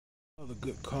Another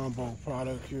good combo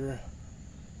product here.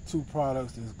 Two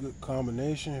products that's good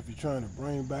combination if you're trying to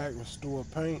bring back, restore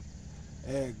paint,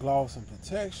 add gloss and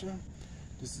protection.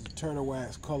 This is Turtle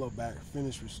Wax Color Back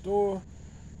Finish Restore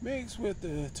mixed with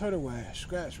the Turtle Wax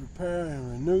Scratch Repair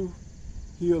and Renew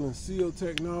Heal and Seal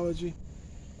technology.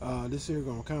 This here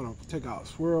gonna kind of take out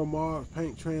swirl marks,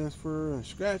 paint transfer, and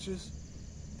scratches,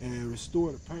 and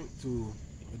restore the paint to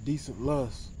a decent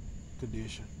luster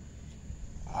condition.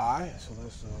 Alright, so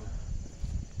let's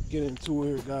get into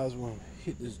it, guys. We're gonna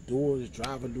hit this door, this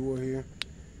driver door here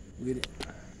with it.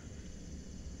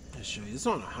 Let's show you. It's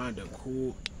on a Honda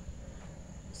Accord.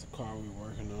 It's the car we're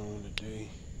working on today.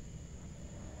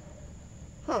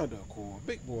 Honda Accord,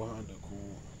 big boy Honda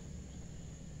Accord.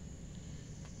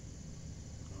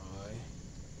 Alright.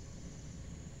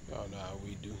 Y'all know how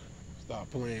we do.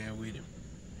 Stop playing with him.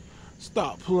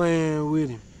 Stop playing with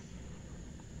him.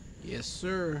 Yes,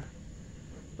 sir.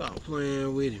 Stop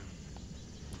playing with him.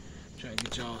 Try to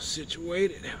get y'all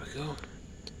situated. There we go.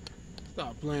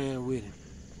 Stop playing with him.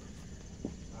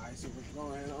 Alright, so we're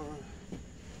going on.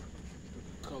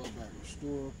 Put the color back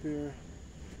restore up here.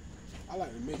 I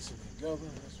like to mix them together.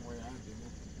 That's the way I do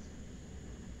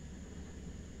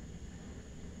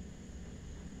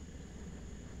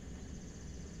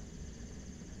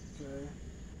it. Okay.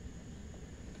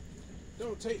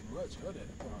 Don't take much of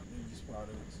that product, these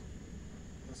products.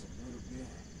 Just a little bit.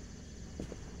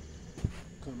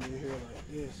 Come in here like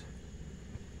this.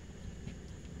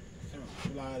 Kind of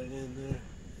slide it in there.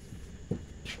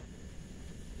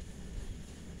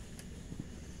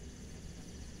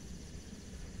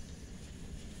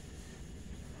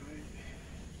 Right.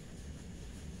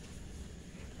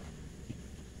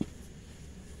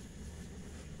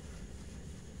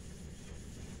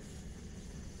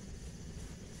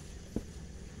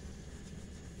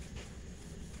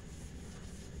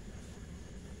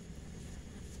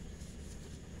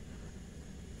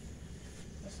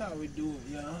 That's how we do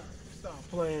it, y'all. Stop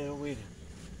playing with it.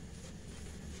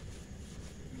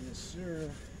 Yes, sir.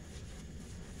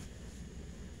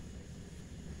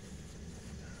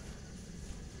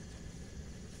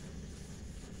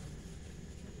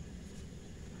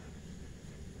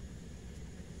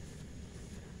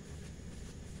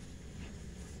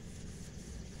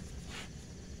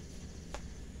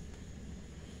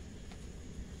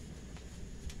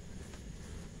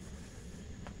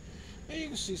 And you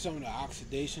can see some of the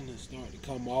oxidation that's starting to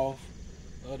come off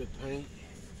of the paint.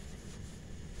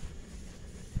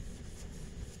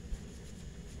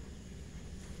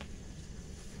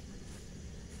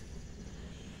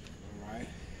 Alright.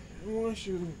 And once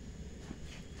you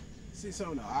see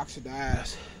some of the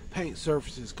oxidized paint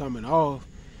surfaces coming off,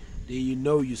 then you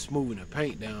know you're smoothing the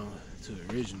paint down to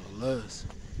the original luster.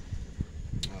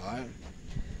 Alright.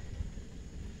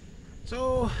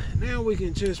 So now we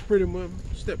can just pretty much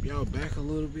step y'all back a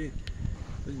little bit.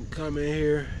 We can come in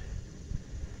here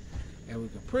and we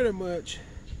can pretty much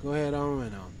go ahead on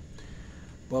and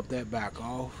bump that back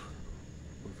off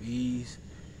with ease.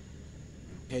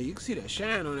 Okay, you can see that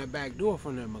shine on that back door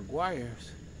from that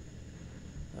Meguiar's.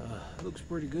 Looks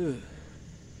pretty good.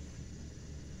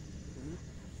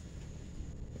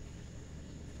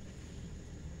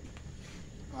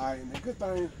 Alright, and the good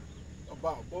thing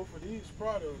about both of these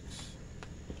products,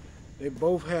 they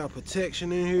both have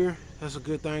protection in here. That's a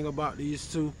good thing about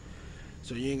these two.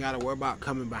 So you ain't got to worry about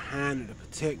coming behind it to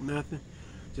protect nothing.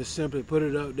 Just simply put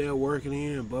it up there, work it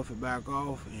in, buff it back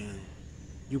off, and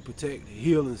you protect.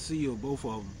 Heal and seal, both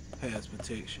of them has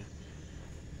protection.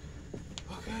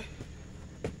 Okay.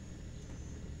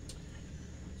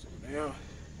 So now,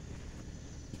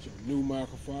 get your new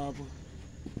microfiber. Come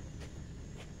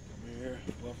in here,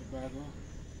 buff it back off.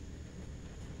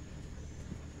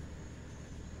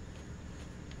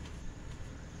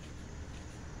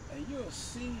 And you'll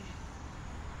see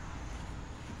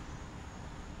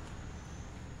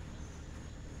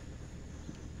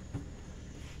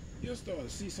you'll start to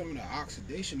see some of the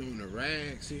oxidation on the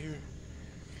rags here.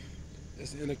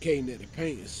 That's indicating that the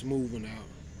paint is smoothing out.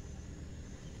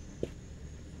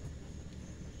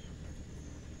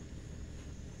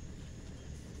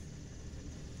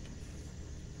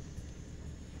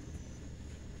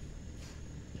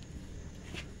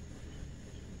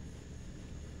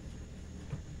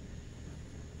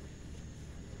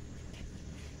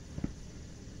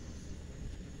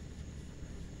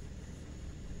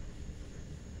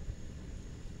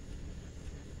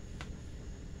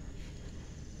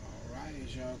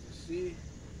 As y'all can see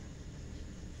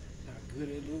how good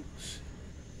it looks.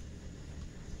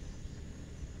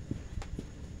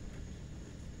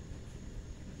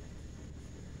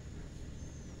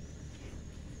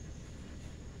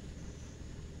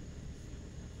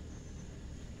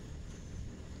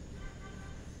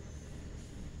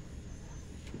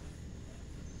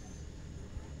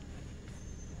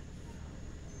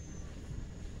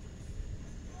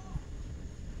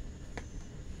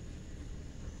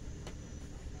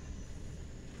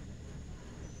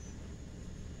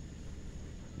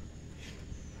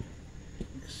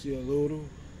 see a little.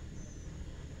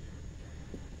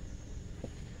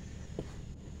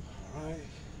 Alright.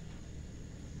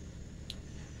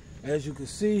 As you can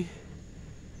see,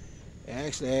 it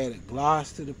actually added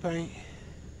gloss to the paint.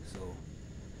 So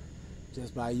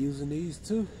just by using these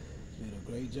two, did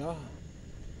a great job.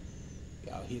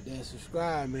 Y'all hit that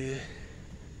subscribe, man.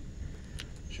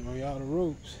 Showing y'all the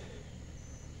ropes.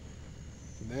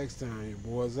 Next time, your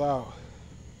boys out.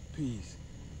 Peace.